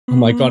Oh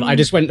my god, I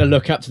just went to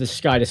look up to the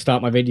sky to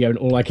start my video and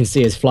all I can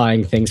see is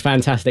flying things.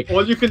 Fantastic.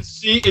 All you can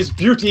see is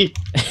beauty.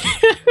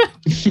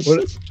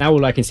 Well, now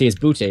all I can see is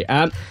booty.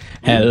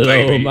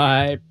 Hello,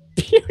 my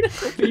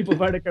beautiful people.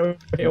 Vertico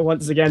here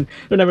once again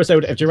for another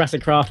episode of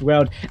JurassiCraft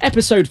World,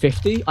 episode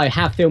 50. I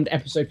have filmed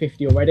episode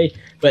 50 already,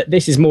 but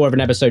this is more of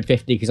an episode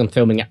 50 because I'm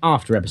filming it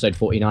after episode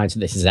 49, so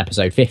this is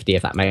episode 50,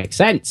 if that makes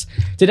sense.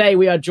 Today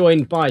we are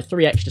joined by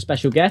 3 extra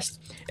special guests.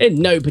 In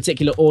no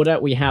particular order,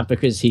 we have,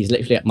 because he's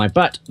literally up my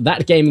butt,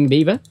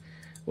 TheGamingBeaver.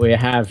 We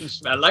have... You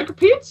smell like a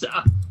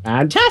pizza.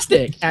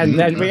 Fantastic! And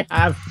then we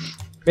have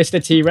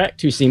Mr.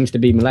 T-Rekt, who seems to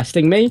be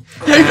molesting me.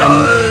 Hey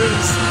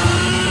guys!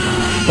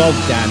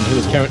 BogDan, who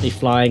is currently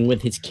flying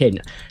with his kin.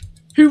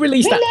 Who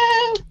released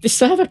that? This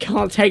server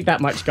can't take that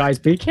much, guys.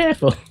 Be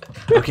careful.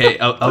 Okay,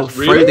 I'll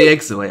throw the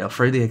eggs away. I'll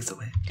throw the eggs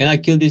away. Can I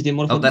kill this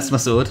demon? Oh, that's my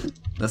sword.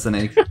 That's an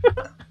egg.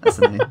 That's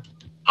an egg.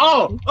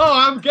 Oh,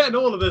 I'm getting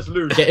all of this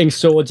loot. Getting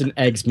swords and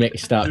eggs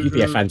mixed up. You'd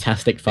be a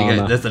fantastic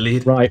farmer. There's the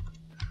lead. Right.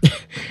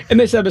 In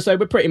this episode,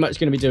 we're pretty much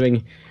going to be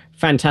doing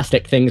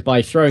fantastic things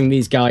by throwing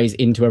these guys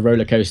into a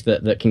roller coaster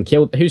that can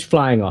kill. Who's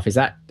flying off? Is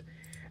that?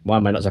 Why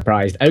am I not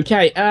surprised?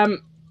 Okay.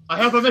 I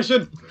have a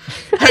mission.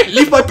 Hey,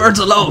 leave my birds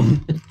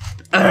alone.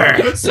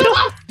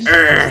 Stop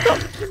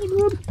killing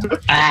them.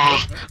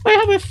 I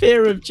have a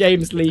fear of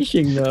James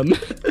leashing them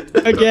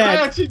again.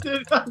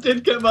 I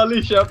did get my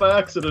leash out by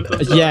accident.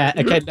 Yeah.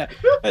 Okay.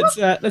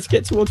 Let's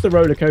get towards the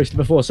roller coaster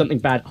before something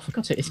bad. Oh, for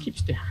God's sake! This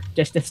keeps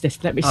just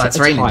let me. Oh, set it's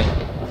the raining.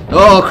 time.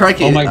 Oh,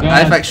 crikey! Oh my God.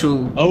 I have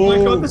actual. Oh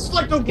my god, this is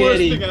like the worst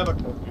Scary. thing ever.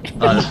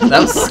 That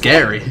was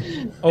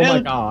scary. Oh my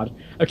God.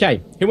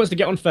 Okay. Who wants to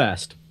get on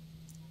first?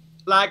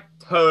 Like,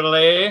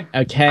 totally.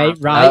 Okay.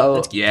 Right.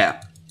 Oh,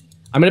 yeah.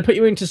 I'm going to put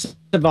you into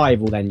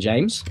survival then,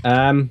 James.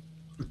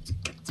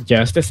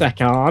 Just a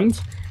second.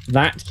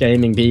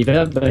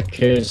 TheGamingBeaver,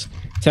 because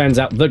turns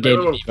out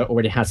TheGamingBeaver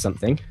already has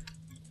something.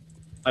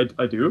 I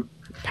do.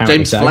 Apparently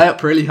James, so. fly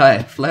up really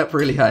high. Fly up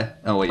really high.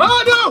 Oh wait.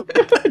 Oh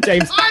no!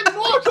 James, I'm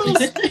mortal!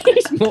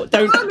 he's more,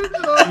 don't.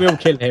 You will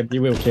kill him.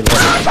 You will kill him.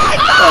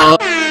 Oh.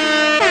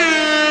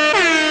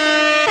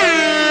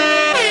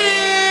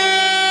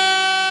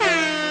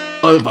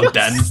 Oh,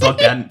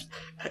 BogDan.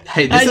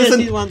 Hey,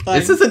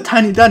 this isn't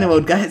Tiny Dino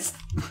World, guys.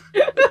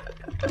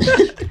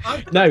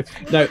 No,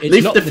 it's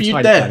Leave not the feud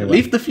Tiny there. Dino World.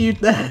 Leave the feud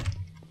there.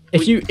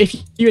 If you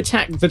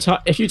attack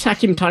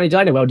him Tiny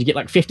Dino World, you get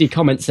like 50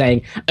 comments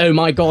saying, "Oh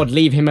my God,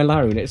 leave him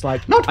alone." It's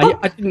like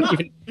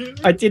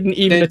I didn't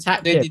even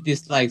attack him. 20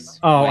 dislikes.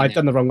 Oh, right I've now,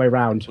 done the wrong way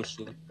round. for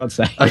sure. I'd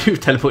say. Oh, you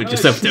teleported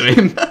yourself to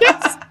him.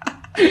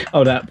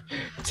 Hold up,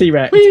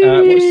 T-Rekt. What's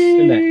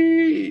in there?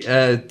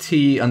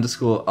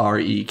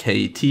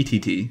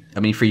 T_REKTTT. I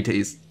mean 3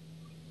 T's.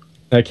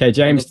 Okay,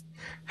 James.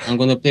 I'm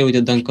gonna play with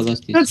the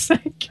Dunkalusty. God's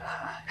sake.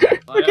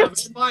 I am in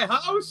my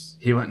house.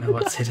 He won't know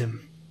what's hit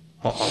him.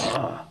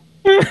 Oh.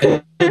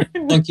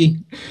 Lucky.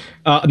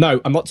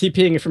 No, I'm not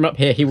TPing it from up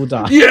here. He will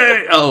die.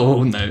 Yeah!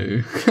 Oh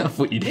no. I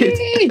thought you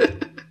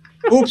did.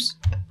 Oops.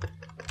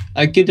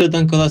 I killed the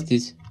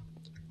Dunkalusties.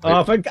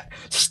 Oh, for God.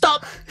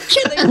 Stop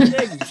killing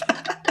things.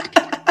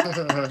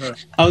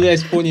 How do I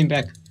spawn him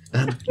back?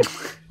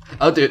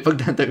 I'll do it,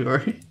 BogDan, don't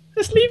worry.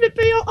 Just leave it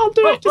be. I'll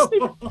do it. Just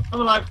leave it.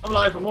 I'm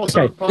alive. I'm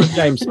also Okay, fine.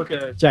 James.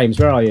 Okay. James,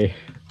 where are you?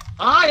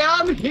 I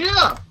am here.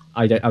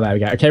 I don't. Oh, there we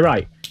go. Okay,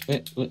 right.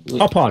 Wait.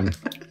 Hop on.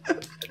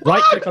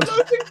 Right click on.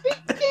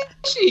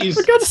 Jeez.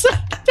 For God's sake.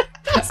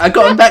 I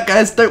got him back,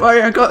 guys. Don't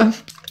worry, I got him.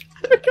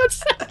 For God's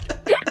sake.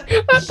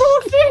 That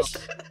poor fish.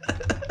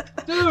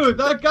 Dude,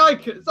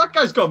 that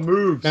guy's got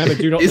moves. No,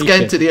 do not He's leash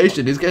going it. to the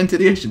ocean. He's going to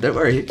the ocean. Don't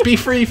worry. Be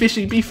free,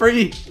 fishy. Be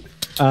free.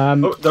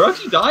 Oh, they're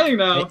actually dying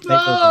now. Take- No!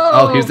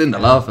 Oh, he was in the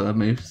lava.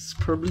 Moves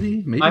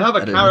probably. Maybe. I have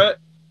a don't carrot.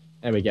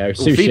 There we go. know. Oh,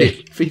 Sushi. feed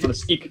it. Feed On a it.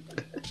 stick.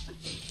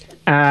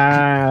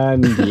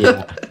 And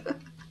yeah.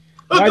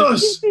 It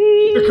does.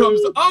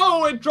 Becomes.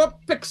 Oh, it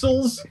dropped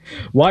pixels.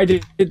 Why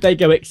did they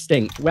go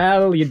extinct?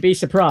 Well, you'd be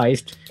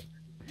surprised.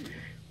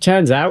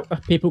 Turns out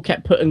people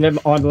kept putting them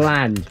on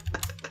land.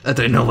 I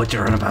don't know what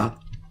you're on about.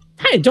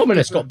 Hey,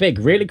 Dominus got big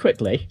really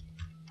quickly.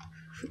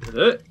 Is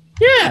it?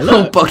 Yeah, Oh,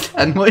 look.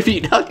 BogDan, what have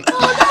you done?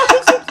 Oh no,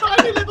 it's a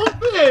tiny little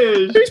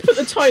fish. Who's put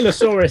the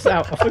Tylosaurus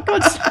out? Oh, for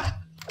God's sake.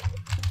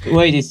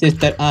 Wait, it says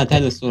that.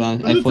 Dinosaur. I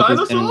Is it thought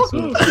it's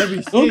dinosaur? Dinosaur. Let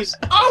me see. Oops.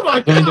 Oh my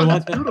Go in the god, water.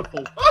 that's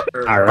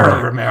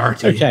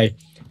beautiful. Okay.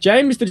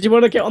 James, did you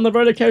want to get on the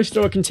roller coaster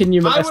or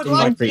continue I would molesting my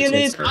like to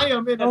creatures? I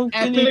am in Oh,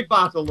 an kill epic it.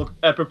 battle of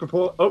epic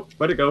report. Oh,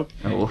 where'd it go?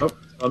 Oh.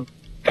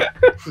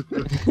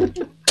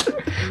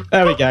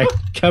 There we go.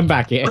 Come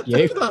back here,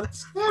 you. That's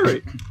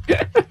scary.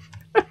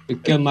 You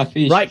killed my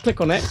fish. Right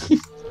click on it.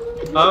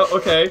 Oh,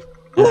 okay.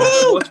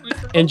 Watch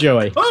myself.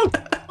 Enjoy. Oh!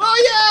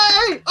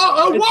 Oh, yay!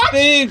 Oh, It's what?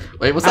 big.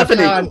 Wait, what's I've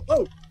happening? done-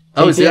 Oh,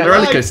 Oh, is he on the Yeah.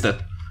 roller coaster?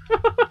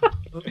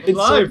 It's so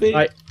live. big.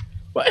 Right.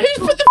 What, who's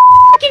put the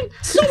fucking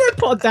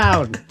sauropod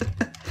down?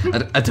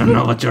 I don't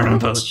know what you're on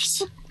about.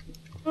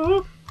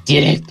 Oh,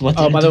 T-Rekt, what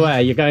Oh, are by you the doing?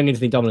 way, you're going into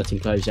the dominant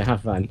enclosure.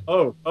 Have fun.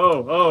 oh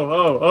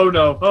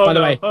no. Oh, By the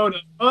no. way- Oh, no.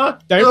 Huh?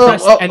 Don't Oh,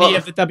 press oh, any oh.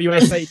 of the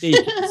WSAD keys,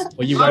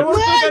 or you I won't.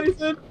 won't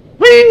do anything.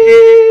 Whee!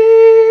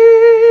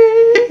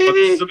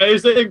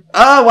 amazing.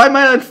 Ah, why am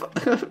I on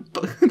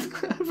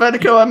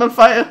Vertico? I'm on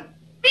fire.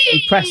 You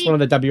pressed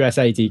one of the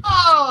WSAT.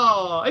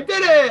 Oh, I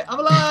did it. I'm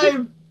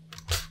alive.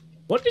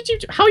 What did you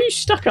do? How are you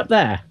stuck up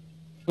there?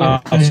 Oh,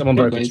 someone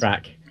broke a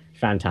track.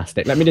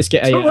 Fantastic. Let me just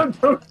get a... Someone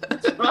broke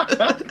the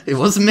track. It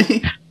wasn't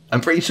me.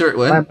 I'm pretty sure it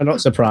went. I'm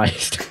not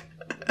surprised.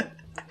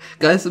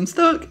 Guys, I'm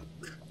stuck.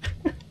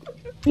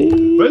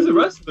 Where's the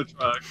rest of the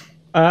track?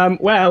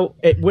 Well,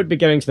 it would be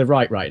going to the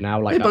right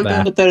now, like Hey, up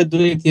there. What are you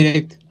doing,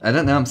 T-Rekt? I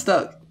don't know. I'm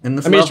stuck in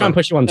this Let me just lava. try and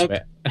push you onto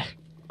it. Okay,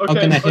 How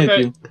can I help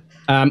okay. you?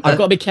 I've got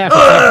to be careful.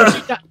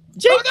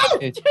 Jake, Oh, no!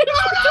 What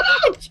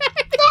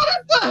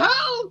the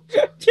hell?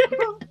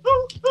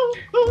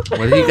 What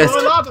are you guys?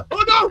 Oh, lava.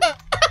 Oh no! No!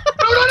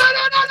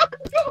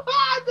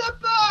 The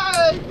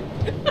bird!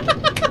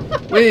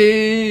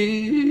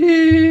 Wee.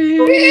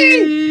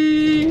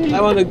 I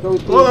want to go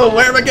to... Whoa,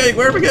 where am I going?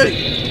 Where am I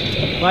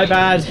going? My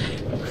bad.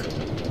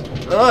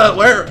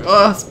 Where?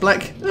 Oh, it's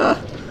black.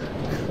 Ah.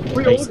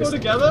 We all go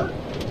together?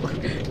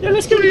 Yeah,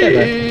 let's go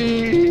together.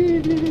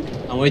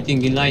 I'm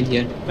waiting in line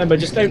here. Remember,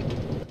 just don't...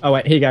 Oh,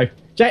 wait, here you go.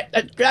 Jake,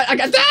 I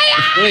got...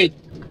 Wait.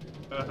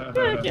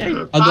 Okay.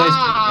 How do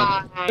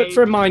I... Look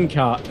for a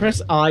minecart.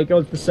 Press I,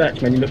 go to the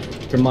search menu, look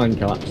for a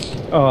minecart.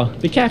 Oh,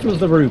 be careful of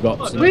the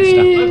robots and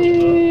stuff.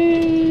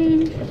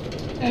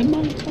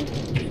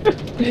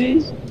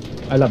 Please.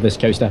 I love this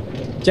coaster.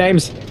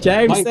 James,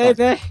 Minecart. stay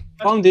there.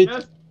 Found it.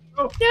 Yes.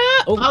 Oh,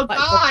 Yeah. Oh, I'll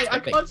die! I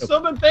can't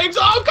summon things!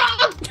 Oh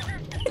god!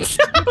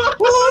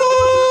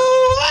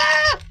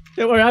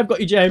 Don't worry, I've got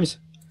you, James.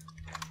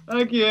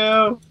 Thank you.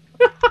 Oh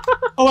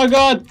my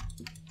god.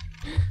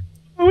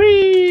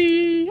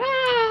 Whee!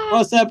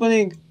 What's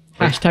happening?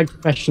 Hashtag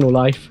professional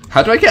life.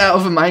 How do I get out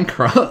of a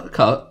minecart?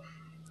 Cart?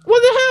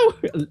 What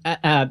the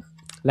hell?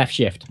 Left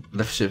shift.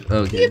 Left shift.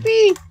 Okay.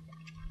 Yippee.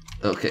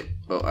 Okay.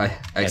 Oh, I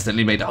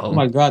accidentally made a hole. Oh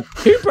my god.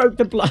 Who broke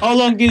the block? How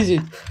long is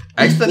it?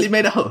 I accidentally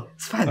made a hole.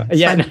 It's fine. It's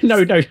Yeah, fine.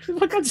 no.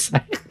 For God's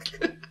sake.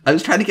 I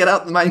was trying to get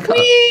out the minecart.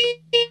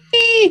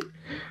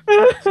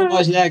 So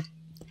much lag.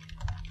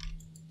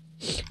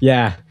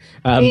 Yeah.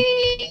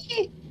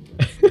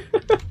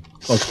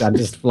 BogDan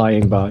just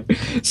flying by.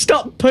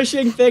 Stop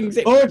pushing things.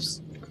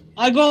 Oops.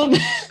 I got...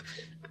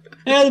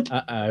 Help.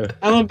 Uh-oh.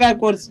 I'm on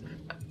backwards.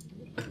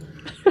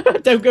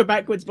 Don't go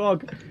backwards,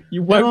 Bog.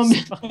 You I'm won't. on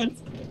Stop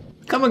backwards.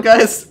 Come on,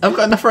 guys. I've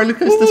got enough roller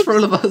coasters for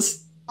all of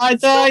us. I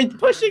died.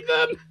 pushing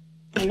them.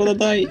 I'm gonna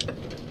die.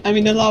 I'm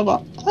in the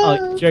lava.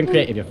 Oh, during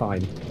creative, you're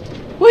fine.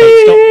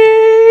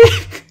 Whee!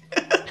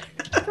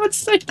 For God's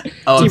sake.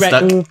 Oh, I'm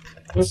T-Rekt,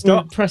 stuck.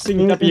 Stop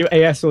pressing W,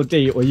 A, S, or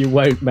D, or you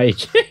won't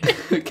make it.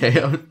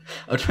 Okay,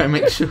 I'll try and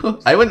make sure.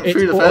 I went It's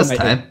through the first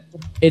automated. time.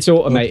 It's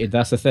automated.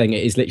 That's the thing.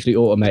 It is literally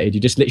automated.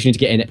 You just literally need to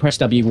get in it. Press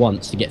W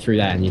once to get through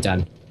there, and you're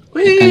done.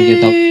 can't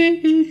get up.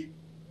 Whee!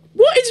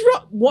 What is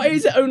wrong? What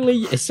is it?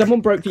 Only someone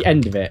broke the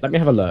end of it. Let me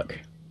have a look.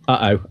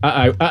 No.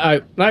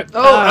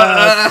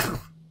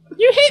 Oh,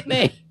 You hit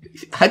me.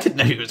 I didn't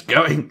know he was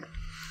going.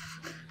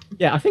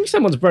 Yeah, I think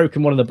someone's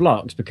broken one of the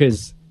blocks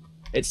because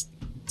it's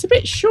a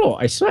bit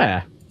short. I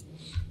swear.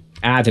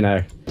 I don't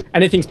know.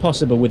 Anything's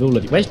possible with all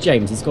of you. Where's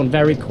James? He's gone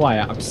very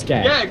quiet. I'm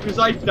scared. Yeah, because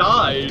I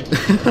died.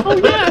 Oh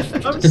yeah.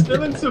 I'm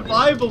still in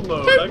survival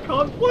mode. I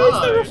can't Why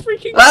is there a die.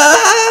 freaking?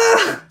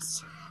 Ah!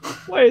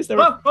 Why is there?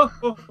 A...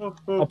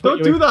 Don't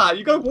you do in- that.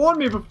 You gotta warn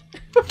me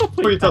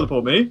before you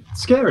teleport me.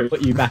 It's scary.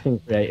 Put you back in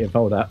creative.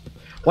 Hold up.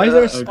 Why is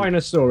there a Okay.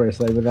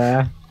 Spinosaurus over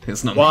there?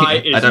 It's not Why me.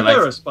 I isn't don't there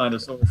like. a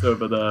Spinosaurus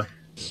over there?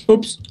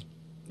 Oops.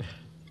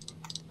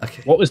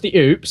 Okay. What was the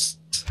oops?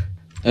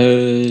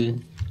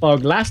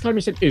 Bog, last time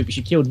you said oops,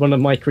 you killed one of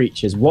my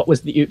creatures. What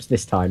was the oops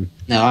this time?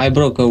 Now I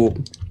broke a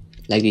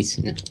like this.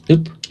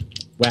 Oop,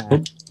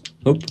 Where?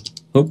 oop,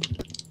 oop,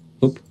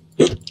 oop, oop.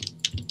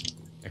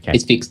 Okay,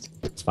 It's fixed.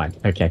 it's fine.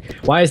 Okay.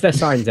 Why is there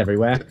signs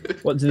everywhere?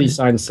 What do these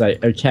signs say?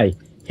 Okay.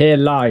 Here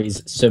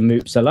lies Sir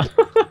Moopsala.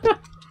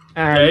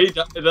 And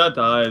Okay, that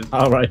died.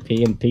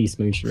 R.I.P. and Peace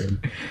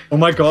Mushroom. Oh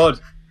my god.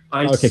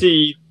 I Okay.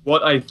 see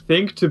what I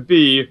think to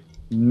be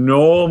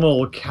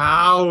normal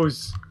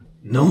cows.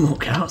 Normal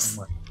cows.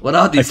 What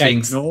are these Okay,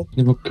 things? No.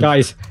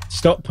 Guys,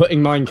 stop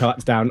putting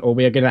minecarts down or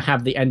we are going to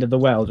have the end of the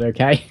world,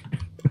 okay?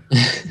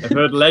 I've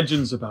heard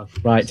legends about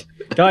it. Right.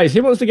 Guys,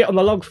 who wants to get on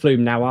the log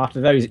flume now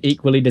after those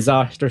equally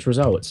disastrous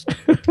results?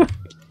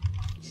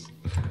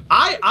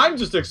 I'm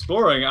just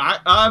exploring. I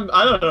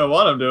don't know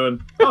what I'm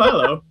doing. Oh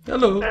hello.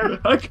 Hello.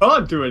 I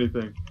can't do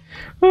anything.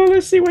 Oh,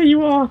 let's see where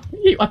you are.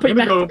 I put I'm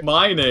you gonna back. go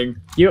mining.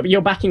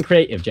 You're back in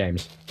creative,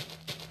 James.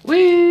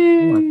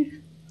 Whee!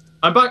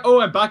 I'm back.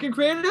 Oh, I'm back in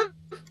creative.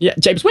 Yeah,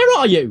 James, where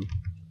are you?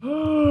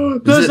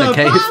 There's it a a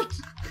cave?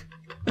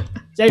 bat.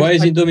 James, Why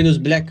is it Dominus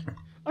black?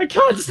 I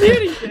can't see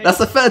anything. That's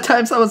the third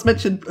time someone's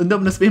mentioned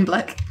Indominus being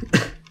black.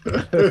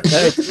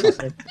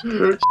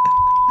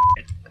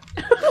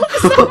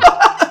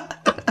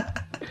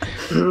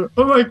 Oh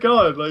my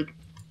god! Like,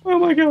 Oh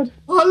my god.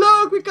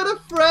 oh look, we got a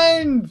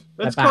friend.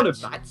 Let's A call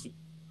it bat. Batsy.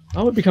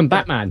 I would become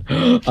Batman.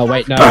 Oh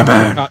wait, no.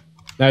 Batman.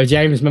 No,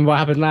 James, remember what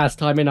happened last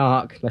time in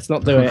Ark. Let's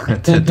not do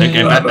it. Don't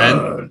go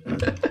Batman.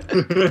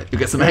 You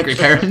get some angry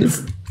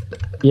parents.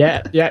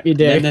 Yeah, you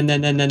did.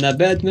 No,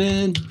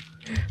 Batman.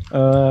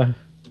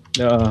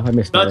 No, I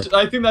missed that.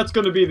 I think that's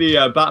going to be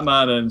the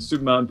Batman and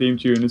Superman theme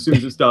tune as soon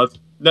as it starts.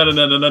 No,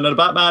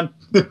 Batman.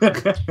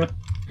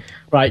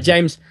 Right,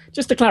 James,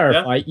 just to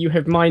clarify, you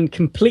have mined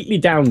completely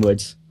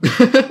downwards.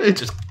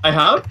 I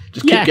have?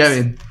 Just keep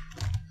going.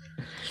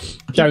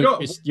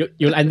 Don't,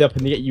 you'll end up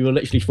you will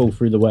literally fall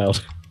through the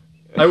world.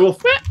 I will.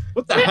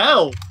 What the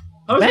hell?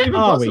 How is that Where even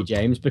are possible? we,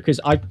 James? Because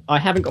I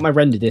haven't got my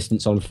render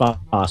distance on far,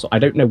 so I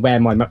don't know where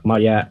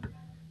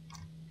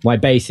my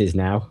base is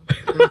now.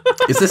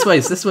 It's this way.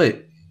 It's this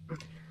way.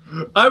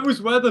 I was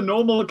where the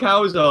normal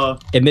cows are.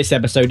 In this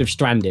episode of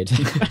Stranded.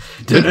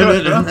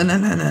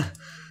 No.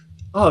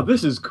 Oh,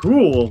 this is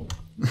cool.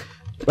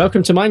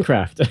 Welcome to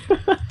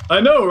Minecraft.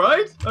 I know,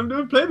 right? I've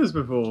never played this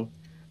before.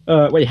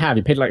 Well, you have.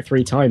 You played like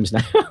 3 times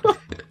now.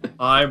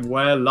 I'm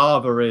where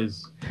lava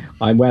is.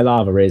 I'm where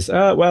lava is.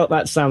 Well,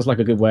 that sounds like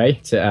a good way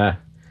to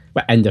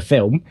end a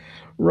film.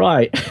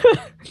 Right.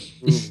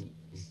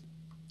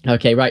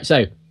 Okay, right.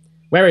 So,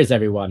 where is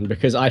everyone?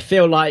 Because I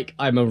feel like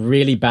I'm a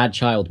really bad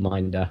child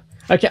minder.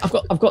 Okay,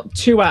 I've got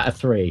 2 out of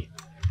 3.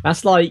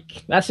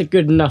 That's a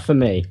good enough for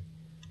me.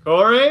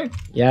 Corey?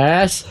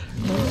 Yes.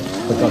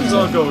 It's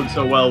not going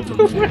so well for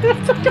me.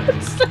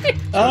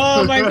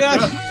 Oh my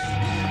god!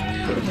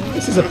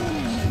 This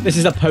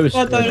is a poster.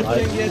 What are you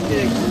Right?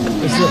 doing?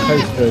 This is a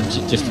poster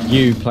of just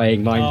you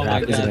playing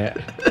Minecraft, isn't it?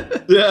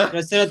 Yeah.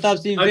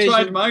 Triceratops I invasion.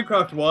 tried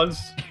Minecraft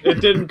once.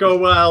 It didn't go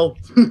well.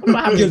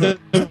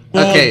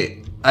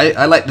 Okay,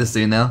 I like this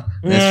dude now.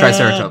 There's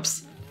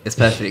Triceratops. It's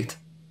perfect.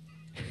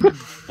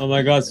 Oh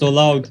my god, so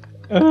loud.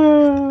 Run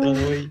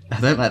away. I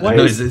don't like the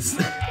noises.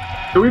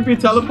 Can we be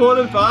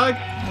teleported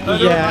back?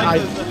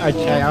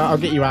 Okay, I'll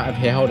get you out of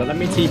here. Hold on, let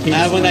me TP. I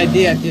have an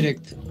idea,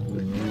 T-Rekt.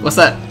 What's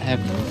that? I have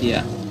an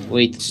idea.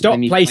 Wait. Stop let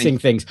me placing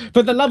find- things.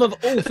 For the love of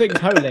all things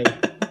holy.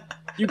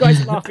 You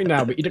guys are laughing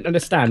now, but you don't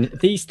understand.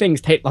 These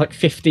things take like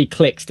 50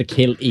 clicks to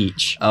kill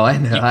each. Oh, I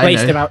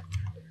know.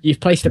 You've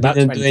placed about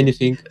Didn't 20. do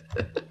anything.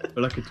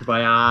 We're looking to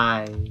my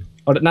eye.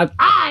 Hold on, now.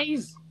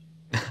 Eyes!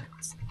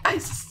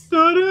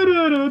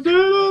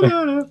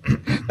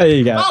 There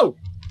you go. Oh!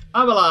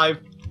 I'm alive.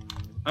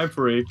 I'm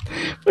free.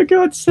 For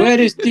God's sake. Where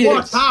is What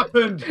T-Rekt?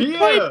 happened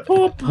My here?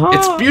 poor park.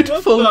 It's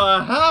beautiful. What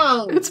the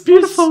hell? It's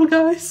beautiful,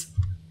 guys.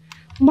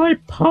 My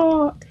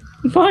park.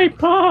 My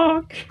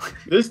park.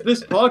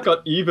 This part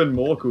got even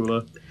more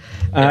cooler.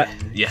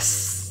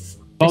 Yes.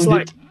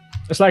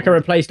 It's like I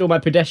replaced all my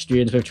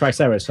pedestrians with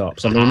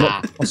Triceratops. I mean,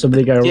 what could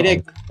possibly go wrong?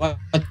 T-Rekt,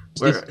 what's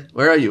this?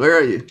 Where are you? Where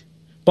are you?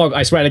 Bog,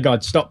 I swear to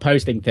God, stop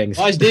posting things.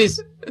 What's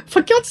this?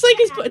 For God's sake,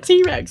 he's put a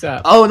T-Rex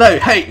up. Oh no!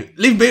 Hey,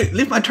 leave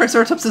my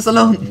Triceratopses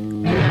alone.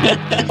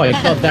 Oh my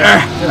God,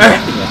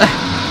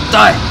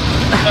 Die!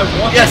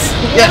 What? Yes!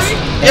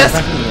 Yes!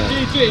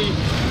 GG.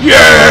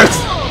 Yes!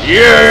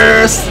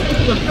 Yes!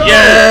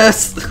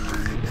 Yes!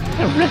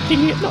 They're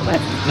wrecking it, not there.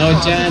 No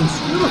chance.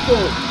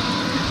 Beautiful.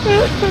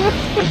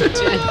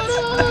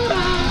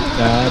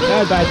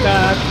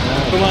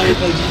 Come on,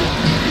 little G.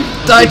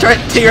 Die,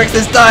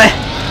 T-Rexes, die!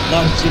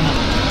 Love G.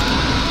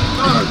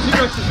 Oh,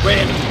 T-Rex is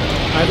winning.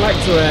 I'd like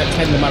to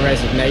tender my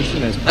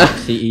resignation as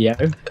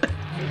CEO.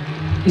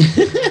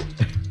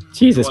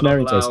 Jesus, Not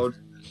Meritus.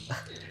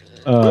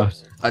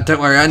 allowed. Don't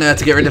worry, I know how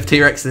to get rid of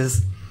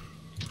T-Rexes.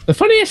 The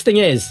funniest thing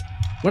is,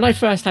 when I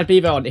first had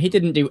Beaver on, he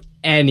didn't do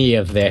any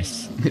of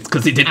this. It's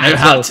because he didn't know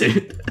how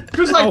to.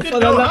 Because I Oh, didn't for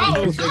the know love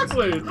how. of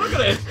Exactly. Look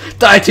at it.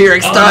 Die,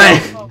 T-Rex, die!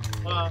 Oh,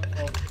 wow.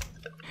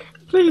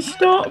 Please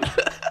stop.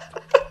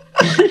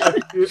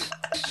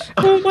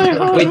 Oh my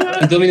heart. Wait,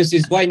 Dominus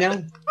is white now?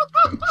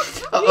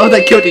 Oh,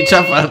 they killed each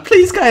other.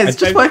 Please, guys,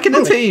 just work in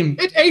a team.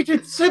 It ate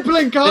its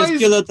sibling, Let's guys.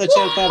 kill the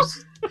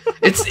Triceratops.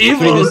 It's Bring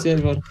evil. the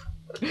silver.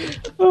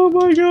 Oh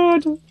my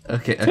God.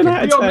 Okay, Can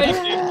I- okay. We are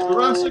making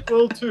Jurassic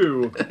World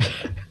 2.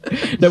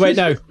 No, wait,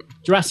 no.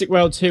 Jurassic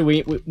World 2,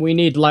 we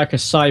need like a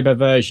cyber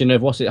version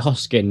of, what's it,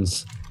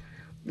 Hoskins.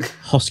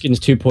 Hoskins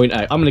 2.0.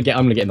 I'm gonna get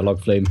in the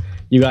log flume.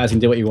 You guys can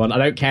do what you want. I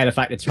don't care the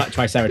fact that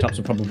Triceratops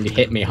will probably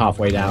hit me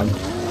halfway down.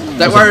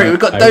 Don't worry, we've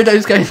got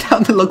dodos going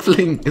down the log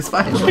flume. It's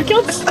fine. For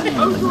God's sake.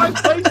 How do I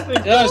place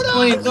things? There's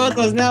 20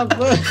 dodos now.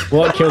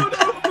 What killed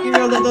Give me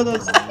all the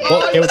dodos.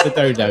 What killed the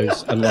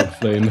dodos and log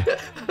flume?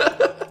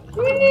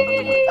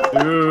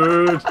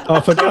 Dude.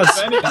 Oh, for God's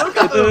Benny, look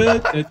at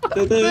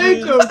them. They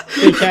don't.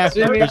 Be careful,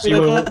 Swimming because for you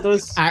the will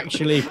dodos.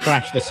 actually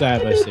crash the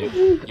server soon.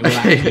 You will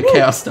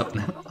Okay, I'll stop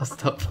now. I'll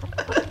stop.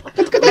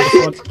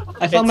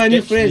 I found my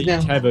new phrase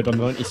now. Tethered on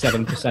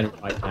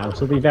 97% right now,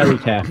 so be very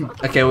careful.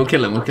 Okay, we'll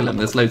kill him.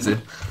 There's loads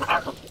of.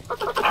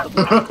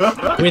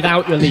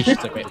 Without your leash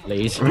to it,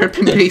 please. Rip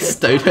in peace,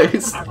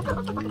 dodos.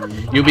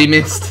 You'll be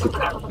missed.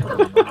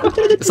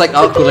 It's like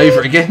Ark all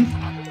over again.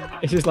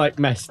 This is like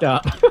messed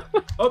up.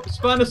 Oh,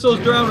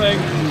 Spinosaur's drowning.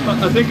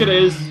 I think it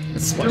is.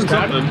 It's Doing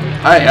something.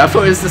 Hey, I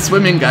thought it was the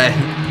swimming guy.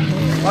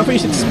 I thought you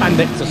said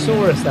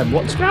Spandexosaurus then.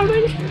 What's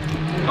drowning?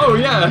 Oh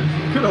yeah,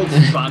 good old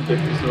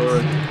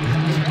Spinosaurus.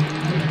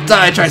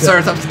 Die,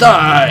 Triceratops,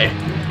 die!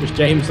 Was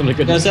James on a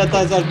good...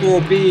 Triceratops are too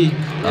OP.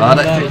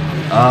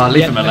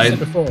 Leave him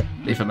alone.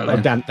 Leave him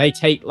alone. Damn, they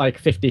take like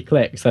 50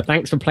 clicks, so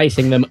thanks for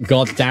placing them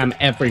goddamn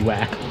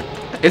everywhere.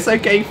 It's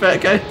okay,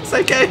 Vertico. It's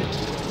okay.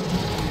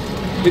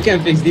 We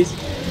can fix this.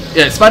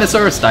 Yeah,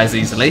 Spinosaurus dies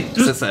easily.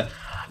 It's a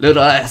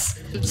little ass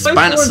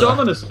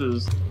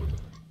Spinosaurus.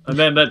 And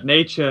then let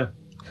nature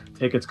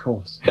take its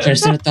course.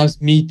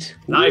 Triceratops meat.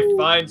 Life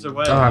finds a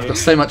way. Oh, I've got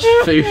so much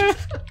food.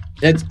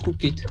 Let's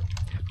cook it.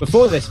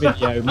 Before this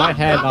video, my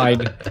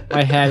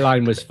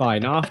hairline was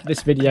fine. After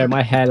this video,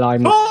 my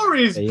hairline was...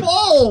 Corey's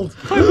bald!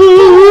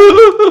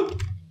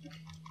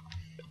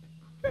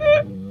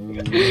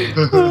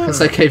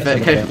 It's okay,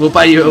 Vertico. We'll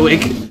buy you a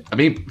wig. I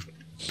mean,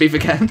 Beaver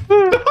can.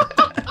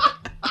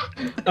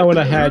 I want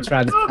a hair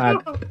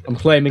transplant. I'm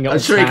claiming it. I'm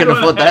sure you can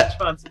afford that.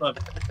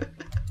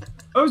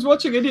 I was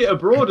watching Idiot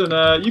Abroad,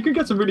 and you can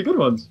get some really good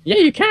ones. Yeah,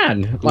 you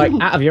can. Like,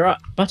 out of your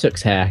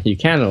buttocks hair. You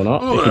can or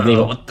not.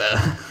 What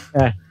the...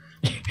 Yeah.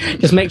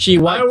 Just make sure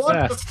you wipe first. I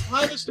want first. the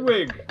finest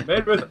wig,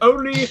 made with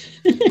only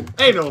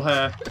anal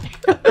hair.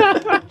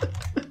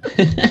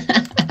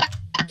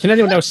 Can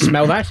anyone else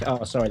smell that?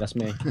 Oh, sorry, that's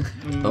me.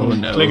 Oh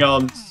no.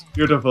 Klingons,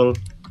 beautiful.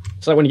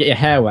 It's like when you get your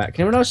hair wet.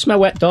 Can anyone else smell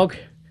wet dog?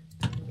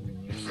 Do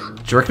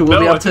you reckon we'll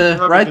be able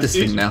to ride this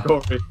thing now?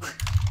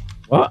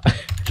 What? Do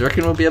you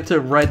reckon we'll be able to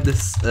ride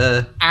this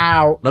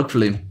Ow. log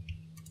flume?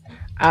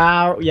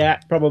 Ow, yeah,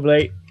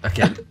 probably.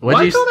 Okay.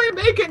 Why can't I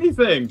make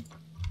anything?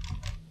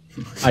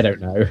 I don't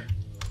know.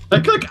 I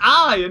click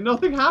I and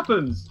nothing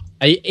happens.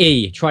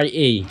 E. Try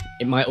E.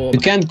 It might You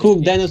can't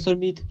cook dinosaur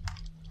meat.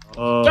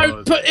 Oh,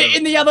 don't put it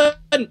in the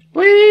oven!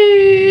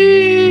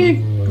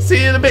 Whee!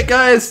 See you in a bit,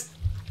 guys.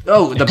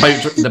 Oh, the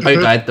boat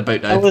died. The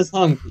boat I died. was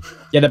hungry.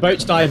 Yeah, the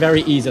boats die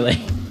very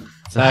easily.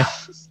 So...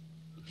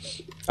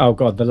 Oh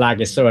god, the lag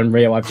is so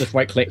unreal. I've just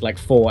right-clicked like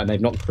 4 and they've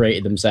not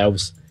created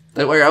themselves.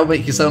 Don't worry, I'll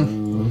make you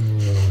some.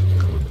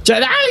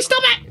 Ali,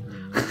 stop it!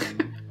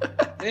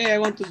 Hey, I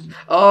want to...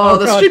 Oh,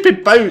 the God.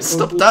 stupid boat!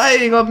 Stop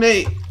dying on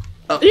me!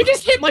 Oh. You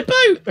just hit my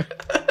boat!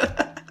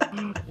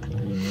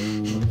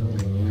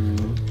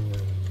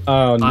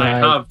 Oh no. I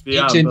have the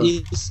amber.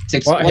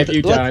 What have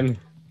you done?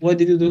 What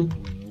did you do?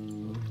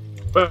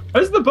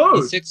 Where's the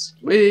boat? E6.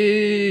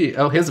 Whee!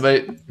 Oh, here's the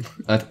boat.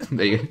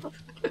 There you go.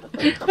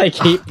 They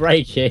keep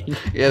breaking.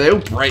 Yeah, they all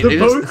break. The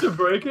boats are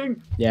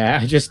breaking?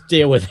 Yeah, just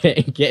deal with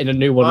it and getting a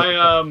new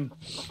one.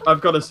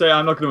 I've got to say,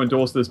 I'm not going to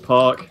endorse this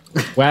park.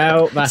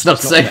 Well, that's It's not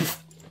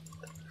safe.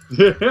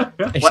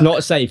 It's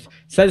not safe.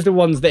 Says the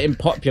ones that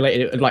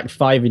populated it with like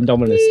 5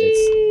 Indominuses.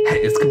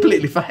 It's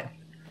completely fine.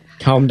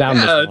 Calm down,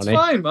 Yeah, this it's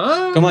fine,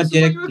 man. Come on, This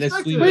is what T-Rekt, you let's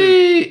expected. swim.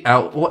 Whee!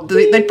 Out. What?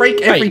 They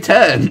break every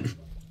turn.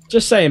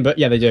 Just saying, but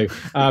yeah, they do.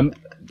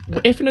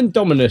 If an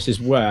Indominus is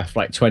worth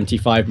like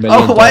 25 million.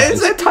 Oh, why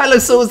is there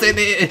Tylosaurs in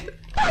it?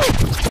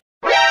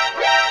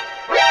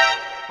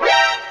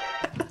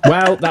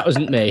 Well, that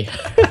wasn't me.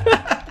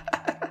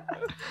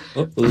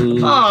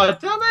 Ah,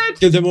 damn it!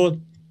 Kill them all.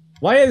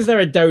 Why is there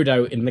a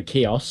dodo in the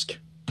kiosk?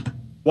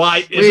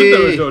 Why isn't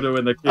there a dodo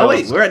in the kiosk? Oh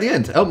wait, we're at the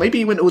end. Oh, maybe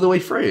he went all the way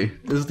through.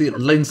 This is the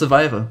lone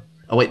survivor.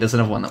 Oh wait, there's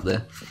another one up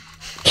there.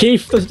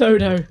 Keith the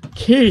dodo.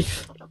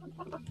 Keith.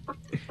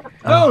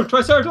 No,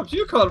 Triceratops,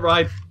 you can't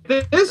ride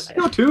this.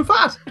 You're too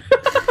fat.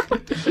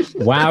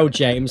 Wow,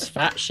 James,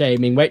 fat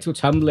shaming. Wait till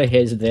Tumblr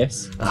hears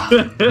this.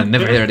 I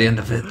never hear the end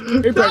of it.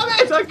 Damn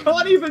it! I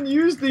can't even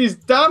use these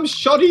damn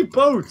shoddy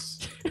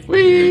boats.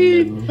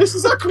 Whee! This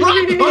is a crap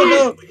Whee!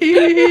 boat.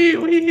 Whee!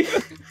 Whee!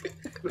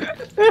 Damn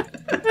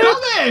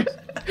it!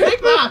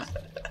 Take that.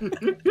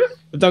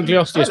 The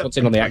Douglasiosteus wants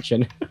in on the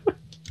action.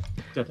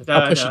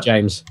 I'll push you,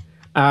 James.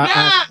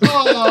 Yeah!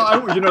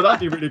 Oh, you know,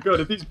 that'd be really good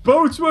if these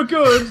boats were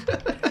good.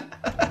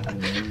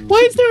 Why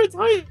is there a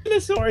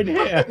dinosaur in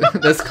here?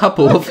 There's a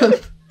couple of them.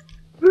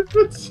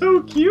 It's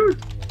so cute.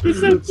 It's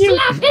so cute.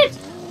 Slap it!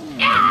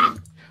 Yeah!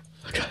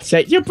 For God's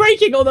sake, you're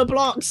breaking all the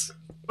blocks.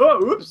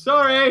 Oh, oops,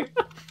 sorry.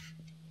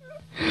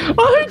 Oh,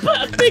 who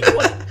put a big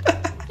one?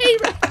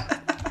 T-Rekt.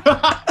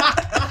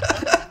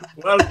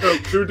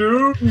 Welcome to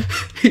Doom.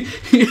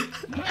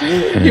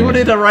 He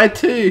wanted a ride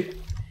too.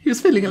 He was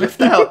feeling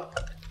left out.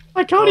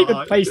 I can't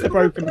even place the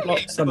broken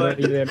blocks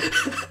underneath him.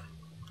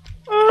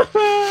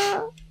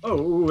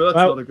 Oh, that's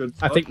Well, not a good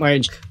I spot. think my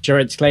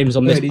insurance claims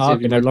on this Where is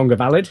park are no longer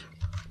valid.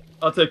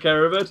 I'll take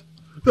care of it.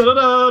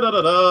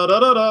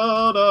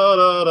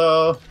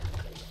 Da-da-da-da-da-da-da-da-da-da.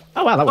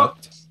 Oh, wow, that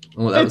worked.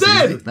 Oh, that It was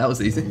did! easy. That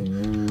was easy.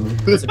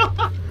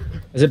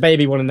 There's a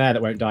baby one in there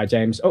that won't die,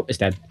 James. Oh, it's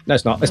dead. No,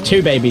 it's not. There's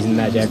 2 babies in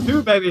there, James.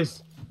 2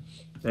 babies.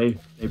 They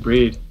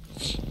breed.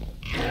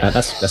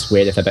 That's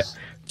weird. It's a bit...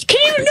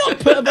 Can you not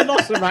put a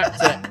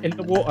velociraptor in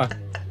the water?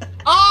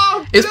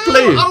 Oh, It's no!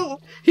 blue. Oh,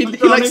 He I'm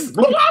likes.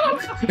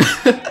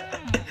 drowning.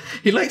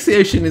 He likes the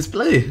ocean is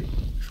blue.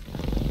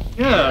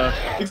 Yeah,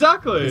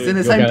 exactly. It's in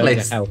his You're own going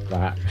place. to hell for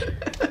that.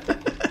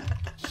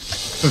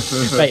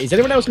 Wait, is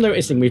anyone else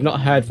noticing we've not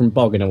heard from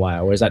Bog in a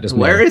while, or is that just me?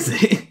 Where is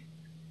he?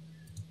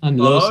 I'm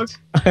Bug? lost.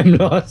 I'm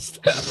lost.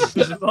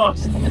 He's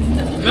lost.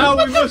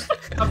 Now we must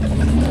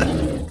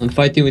have I'm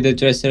fighting with the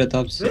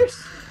Triceratops.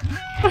 this.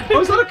 Oh,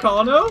 is that a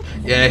Carno?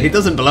 Yeah, he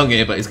doesn't belong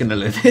here, but he's gonna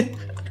live it.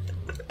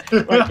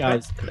 Right,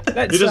 guys.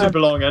 He doesn't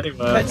belong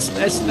anywhere.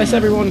 Let's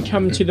everyone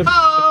come to the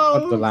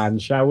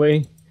Wonderland, shall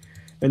we?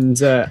 And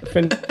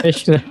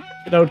finish the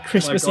good old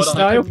Christmassy Oh my God,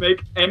 style. I can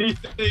make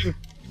anything.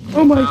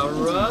 Oh my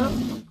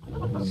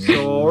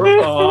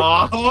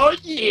Oh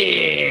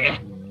yeah!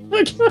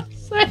 For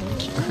God's sake.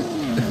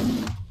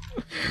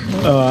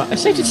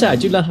 It's safe to say I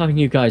do love having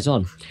you guys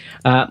on.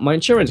 My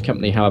insurance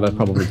company, however,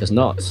 probably does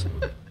not.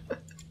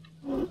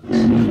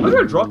 I'm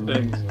gonna drop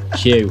things.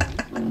 Q.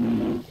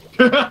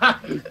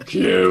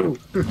 Q.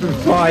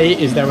 Why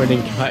is there an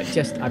incorrect?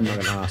 Just I'm not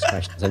going to ask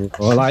questions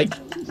anymore. Like,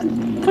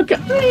 okay.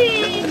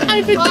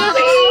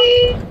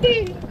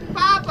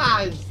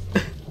 Papas.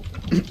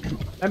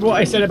 Remember what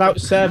I said about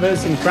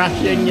servers and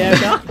crashing? Yeah.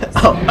 Guys?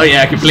 Oh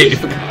yeah, I completely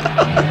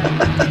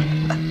forgot.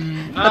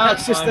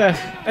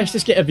 Let's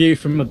just get a view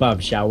from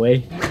above, shall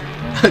we?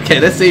 Okay,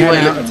 let's see 10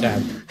 out of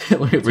 10.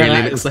 what it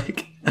really looks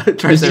like.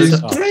 This is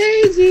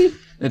crazy.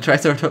 The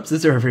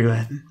Triceratopses are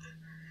everywhere.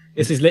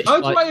 This is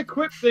literally. How do I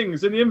equip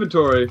things in the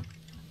inventory?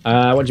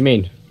 What do you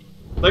mean?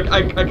 Like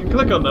I can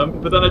click on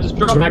them, but then I just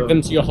drop Drag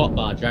them to your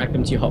hotbar. Drag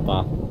them to your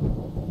hotbar.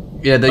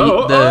 Yeah, the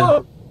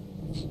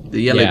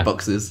yellow Yeah.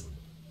 boxes.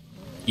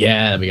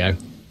 Yeah, there we go.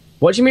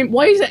 What do you mean?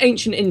 Why is it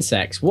ancient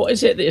insects? What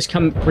is it that is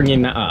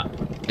bringing that up?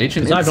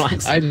 Ancient 'Cause I've not-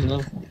 insects. I don't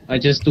know. I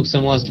just took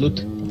someone's loot.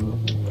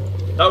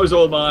 That was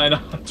all mine.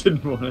 I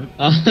didn't want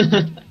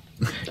it.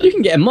 You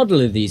can get a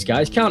model of these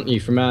guys, can't you?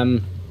 From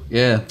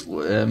Yeah. Who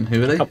are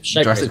they?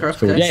 JurassiCraft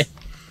cool. guys?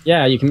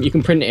 Yeah. You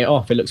can print it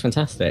off. It looks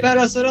fantastic.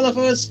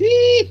 Parasaurolophus.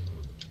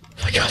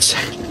 For God's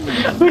sake!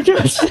 For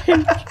God's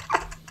sake!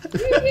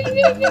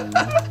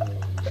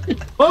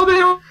 Oh,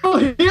 they're all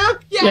here? Yeah!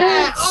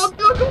 Yes. Oh,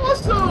 look,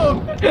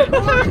 awesome!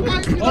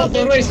 Oh,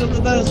 the race of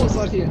the dinosaurs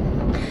are here.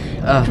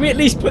 Can we at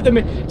least put them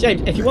in,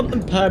 James? If you want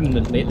them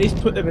permanently, at least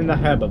put them in the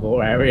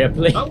herbivore area,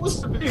 please. That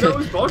was me. That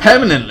was BogDan.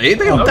 Permanently?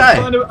 They all die.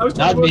 I was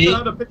trying to Not me. work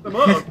out how to pick them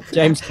up.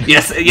 James,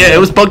 Yes, yeah, it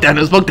was BogDan. It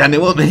was BogDan.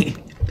 It wasn't me.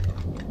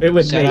 it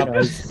was me, Shut up.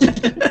 guys.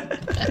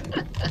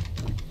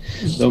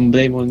 Don't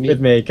blame on me. With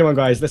me. Come on,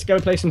 guys. Let's go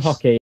play some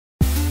hockey.